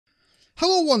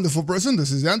Hello wonderful person,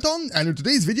 this is Anton, and in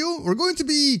today's video we're going to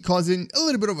be causing a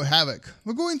little bit of a havoc.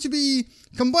 We're going to be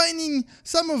combining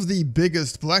some of the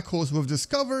biggest black holes we've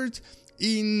discovered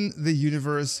in the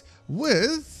universe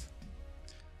with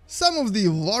some of the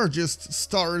largest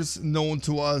stars known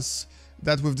to us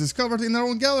that we've discovered in our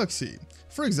own galaxy.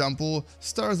 For example,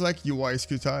 stars like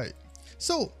Scuti.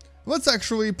 So let's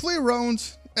actually play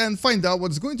around and find out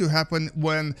what's going to happen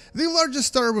when the largest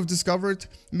star we've discovered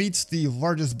meets the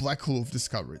largest black hole we've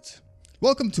discovered.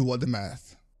 Welcome to What the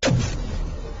Math.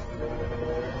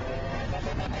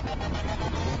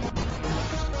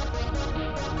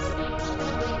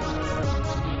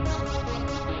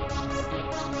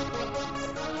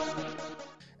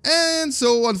 And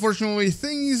so unfortunately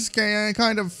things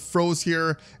kind of froze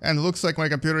here and it looks like my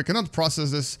computer cannot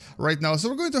process this right now, so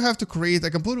we're going to have to create a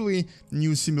completely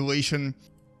new simulation.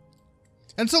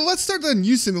 And so let's start a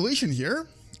new simulation here,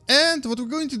 and what we're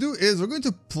going to do is we're going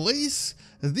to place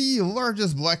the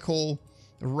largest black hole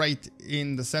right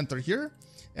in the center here,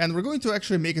 and we're going to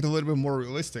actually make it a little bit more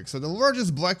realistic. So the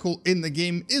largest black hole in the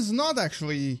game is not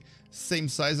actually same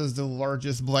size as the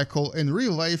largest black hole in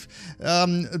real life.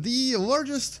 The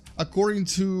largest, according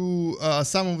to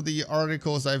some of the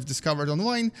articles I've discovered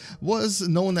online, was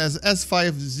known as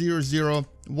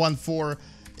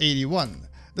S5001481.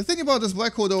 The thing about this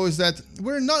black hole though is that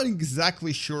we're not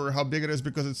exactly sure how big it is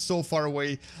because it's so far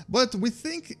away, but we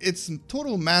think its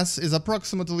total mass is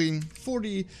approximately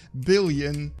 40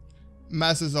 billion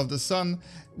masses of the sun,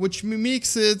 which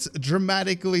makes it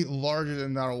dramatically larger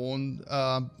than our own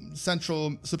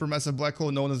central supermassive black hole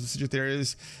known as the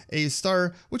Sagittarius A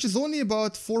star, which is only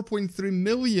about 4.3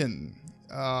 million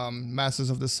masses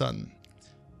of the sun.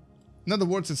 In other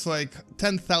words, it's like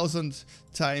 10,000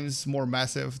 times more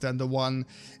massive than the one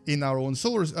in our own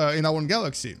in our own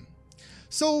galaxy.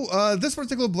 So this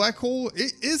particular black hole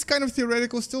is kind of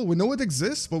theoretical still. We know it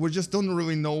exists, but we just don't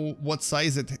really know what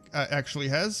size it actually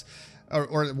has,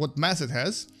 or what mass it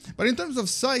has. But in terms of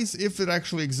size, if it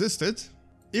actually existed,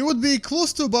 it would be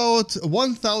close to about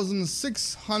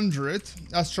 1,600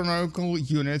 astronomical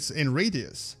units in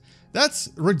radius. That's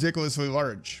ridiculously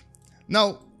large.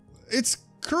 Now, it's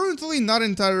currently not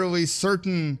entirely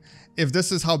certain if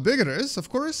this is how big it is, of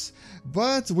course,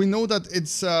 but we know that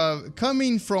it's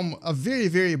coming from a very,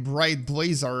 very bright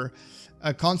blazar,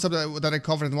 a concept that I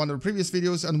covered in one of the previous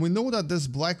videos, and we know that this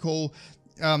black hole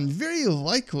very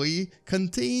likely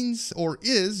contains or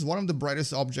is one of the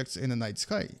brightest objects in the night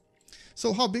sky.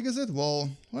 So how big is it? Well,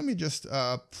 let me just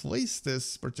place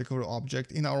this particular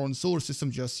object in our own solar system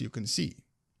just so you can see.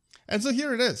 And so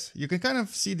here it is. You can kind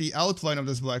of see the outline of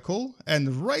this black hole,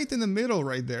 and right in the middle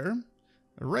right there,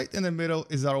 right in the middle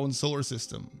is our own solar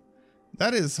system.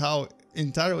 That is how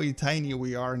entirely tiny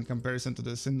we are in comparison to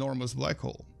this enormous black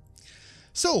hole.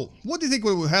 So what do you think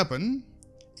will happen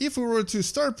if we were to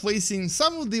start placing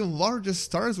some of the largest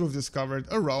stars we've discovered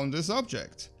around this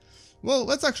object? Well,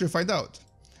 let's actually find out.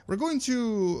 We're going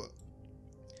to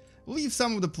leave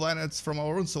some of the planets from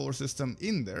our own solar system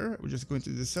in there. We're just going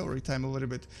to decelerate time a little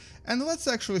bit. And let's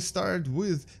actually start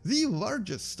with the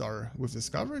largest star we've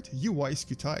discovered,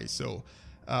 Scuti. So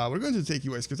we're going to take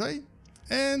Scuti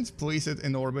and place it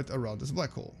in orbit around this black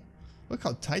hole. Look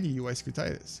how tiny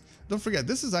Scuti is. Don't forget,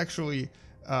 this is actually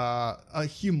a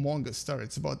humongous star.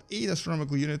 It's about 8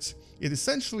 astronomical units. It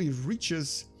essentially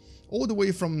reaches all the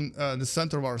way from the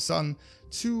center of our sun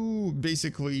to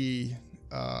basically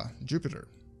Jupiter.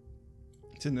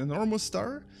 It's an enormous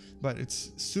star, but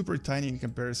it's super tiny in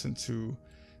comparison to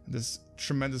this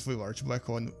tremendously large black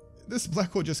hole. And this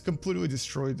black hole just completely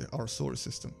destroyed our solar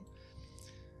system.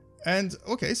 And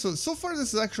okay, so far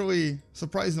this is actually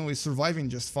surprisingly surviving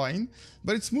just fine,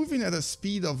 but it's moving at a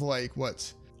speed of like,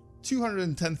 what,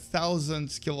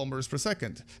 210,000 kilometers per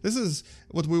second. This is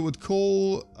what we would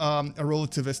call a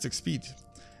relativistic speed.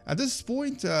 At this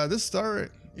point, this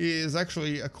star is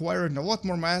actually acquiring a lot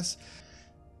more mass,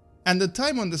 and the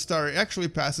time on the star actually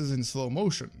passes in slow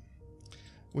motion,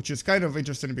 which is kind of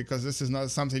interesting because this is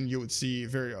not something you would see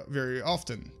very, very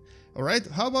often. Alright,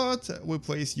 how about we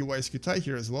place Scuti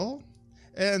here as well?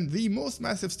 And the most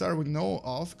massive star we know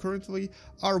of currently,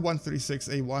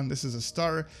 R136A1. This is a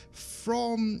star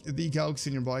from the galaxy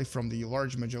nearby, from the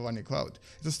Large Magellanic Cloud.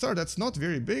 It's a star that's not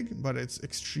very big, but it's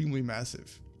extremely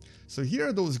massive. So here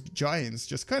are those giants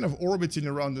just kind of orbiting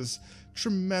around this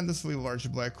tremendously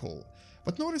large black hole.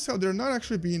 But notice how they're not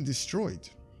actually being destroyed.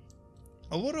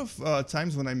 A lot of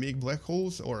times when I make black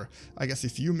holes, or I guess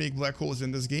if you make black holes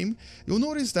in this game, you'll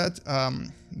notice that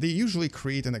they usually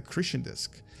create an accretion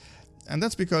disk. And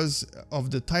that's because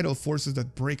of the tidal forces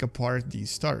that break apart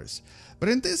these stars. But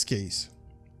in this case,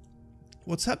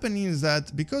 What's happening is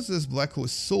that because this black hole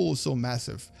is so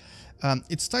massive,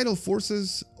 its tidal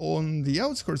forces on the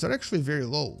outskirts are actually very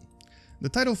low. The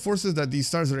tidal forces that these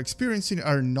stars are experiencing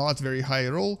are not very high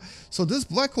at all, so this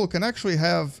black hole can actually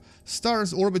have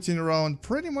stars orbiting around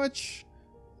pretty much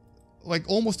like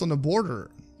almost on the border,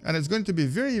 and it's going to be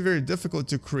very difficult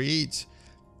to create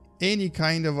any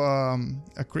kind of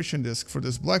accretion disk for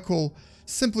this black hole,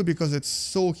 simply because it's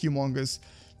so humongous,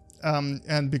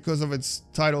 and because of its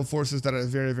tidal forces that are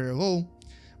very low,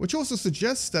 which also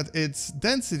suggests that its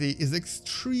density is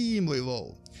extremely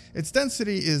low. Its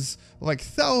density is like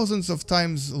thousands of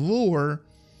times lower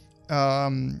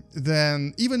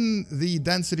than even the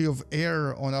density of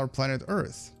air on our planet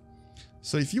Earth.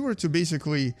 So if you were to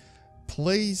basically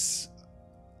place,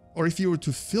 or if you were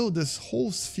to fill this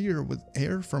whole sphere with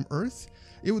air from Earth,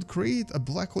 it would create a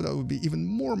black hole that would be even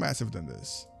more massive than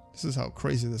this. This is how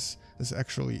crazy this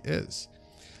actually is.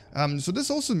 So this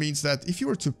also means that if you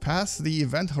were to pass the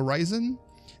event horizon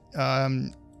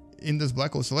in this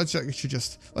black hole, so let's take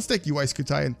UI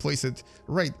Scuti and place it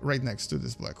right next to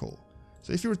this black hole.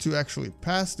 So if you were to actually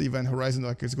pass the event horizon,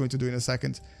 like it's going to do in a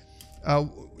second,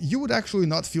 you would actually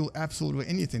not feel absolutely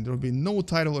anything. There would be no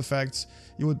tidal effects.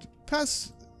 You would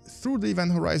pass through the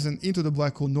event horizon into the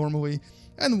black hole normally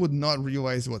and would not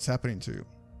realize what's happening to you.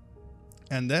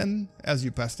 And then, as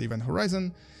you pass the event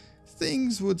horizon,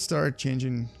 things would start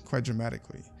changing quite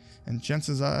dramatically. And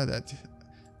chances are that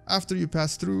after you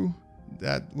pass through,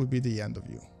 that would be the end of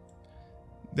you.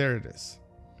 There it is.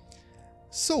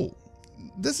 So,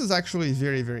 this is actually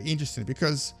very interesting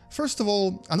because, first of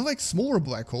all, unlike smaller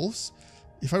black holes,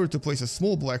 if I were to place a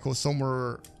small black hole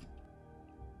somewhere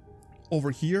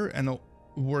over here and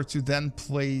were to then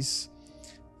place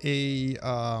a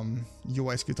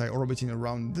UI Scuti orbiting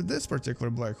around this particular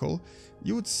black hole,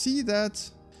 you would see that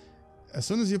as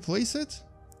soon as you place it,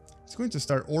 it's going to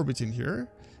start orbiting here,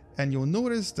 and you'll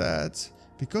notice that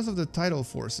because of the tidal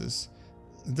forces,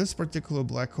 this particular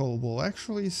black hole will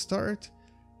actually start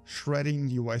shredding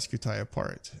UI Scuti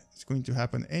apart. It's going to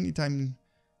happen anytime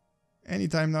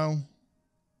now.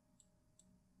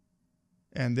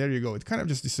 And there you go, it kind of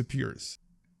just disappears.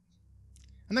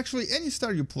 And actually, any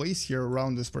star you place here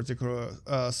around this particular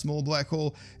small black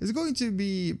hole is going to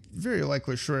be very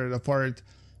likely shredded apart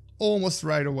almost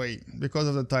right away because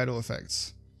of the tidal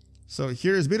effects. So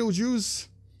here is Betelgeuse,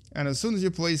 and as soon as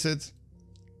you place it,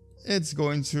 it's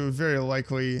going to very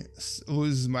likely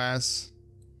lose mass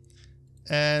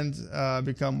and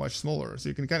become much smaller. So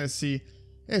you can kind of see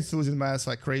it's losing mass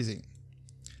like crazy.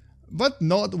 But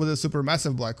not with a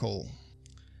supermassive black hole.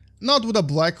 Not with a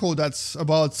black hole that's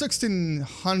about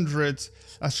 1600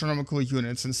 astronomical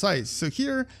units in size. So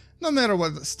here, no matter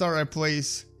what star I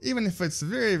place, even if it's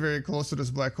very close to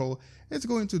this black hole, it's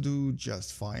going to do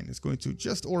just fine. It's going to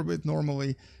just orbit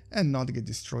normally and not get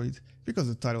destroyed because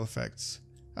the tidal effects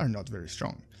are not very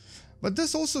strong. But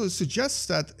this also suggests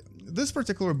that this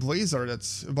particular blazar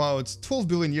that's about 12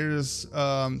 billion years,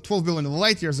 12 billion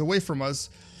light years away from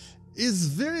us, is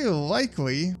very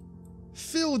likely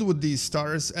filled with these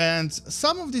stars, and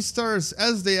some of these stars,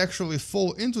 as they actually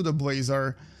fall into the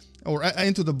blazar or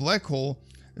into the black hole,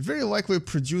 very likely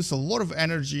produce a lot of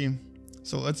energy.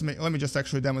 So let me just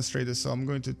actually demonstrate this. So I'm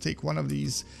going to take one of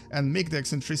these and make the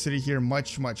eccentricity here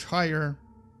much higher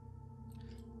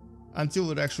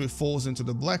until it actually falls into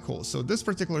the black hole. So this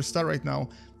particular star right now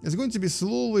is going to be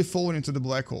slowly falling into the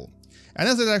black hole, and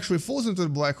as it actually falls into the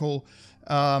black hole,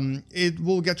 it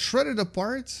will get shredded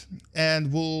apart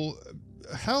and will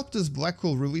help this black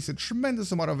hole release a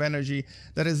tremendous amount of energy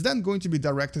that is then going to be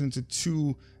directed into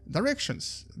two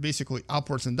directions, basically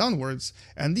upwards and downwards,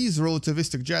 and these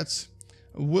relativistic jets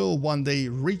will one day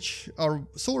reach our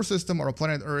solar system, our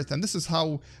planet Earth, and this is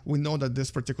how we know that this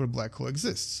particular black hole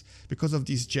exists, because of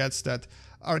these jets that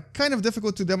are kind of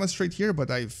difficult to demonstrate here,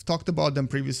 but I've talked about them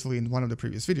previously in one of the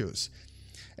previous videos.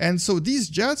 And so these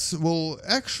jets will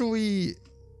actually...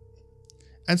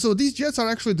 And so these jets are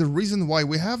actually the reason why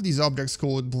we have these objects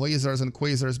called blazars and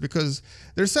quasars, because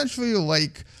they're essentially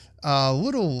like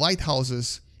little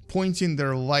lighthouses pointing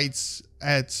their lights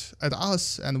at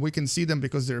us, and we can see them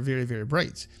because they're very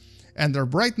bright. And their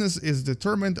brightness is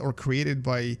determined or created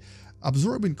by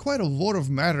absorbing quite a lot of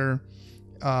matter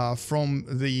from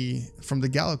the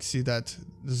galaxy that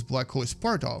this black hole is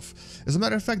part of. As a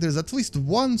matter of fact, there's at least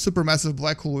one supermassive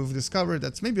black hole we've discovered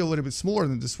that's maybe a little bit smaller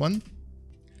than this one.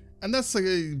 And that's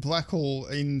a black hole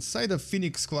inside a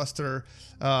Phoenix cluster,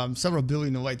 several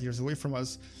billion light years away from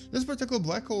us. This particular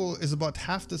black hole is about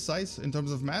half the size in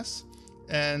terms of mass,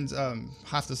 and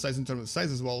half the size in terms of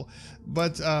size as well.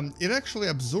 But it actually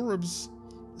absorbs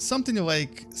something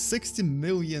like 60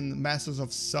 million masses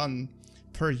of sun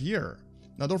per year.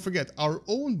 Now don't forget, our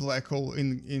own black hole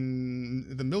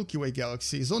in the Milky Way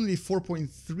galaxy is only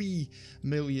 4.3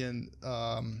 million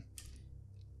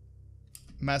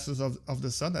masses of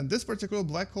the sun, and this particular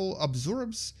black hole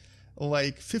absorbs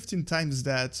like 15 times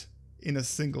that in a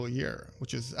single year,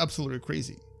 which is absolutely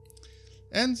crazy.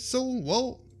 And so,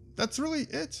 well, that's really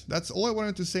it. That's all I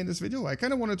wanted to say in this video. I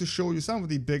kind of wanted to show you some of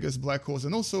the biggest black holes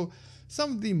and also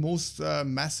some of the most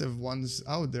massive ones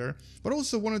out there, but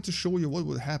also wanted to show you what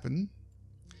would happen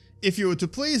if you were to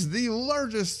place the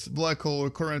largest black hole we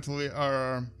currently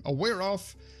are aware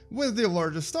of with the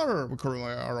largest star we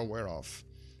currently are aware of.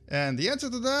 And the answer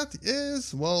to that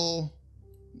is, well,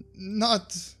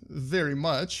 not very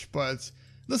much, but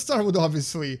the star would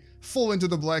obviously fall into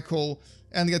the black hole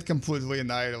and get completely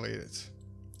annihilated.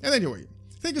 And anyway,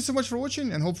 thank you so much for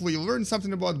watching, and hopefully you learned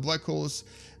something about black holes,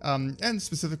 and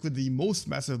specifically the most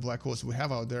massive black holes we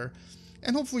have out there.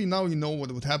 And hopefully now you know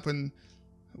what would happen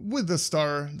with the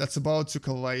star that's about to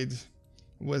collide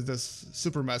with this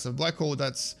supermassive black hole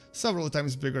that's several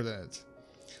times bigger than it.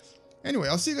 Anyway,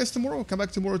 I'll see you guys tomorrow. Come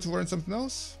back tomorrow to learn something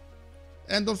else.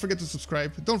 And don't forget to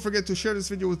subscribe. Don't forget to share this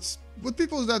video with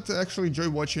people that actually enjoy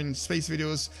watching space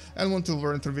videos and want to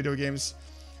learn through video games.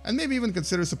 And maybe even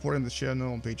consider supporting the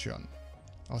channel on Patreon.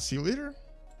 I'll see you later.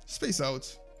 Space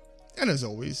out. And as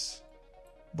always,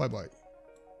 bye bye.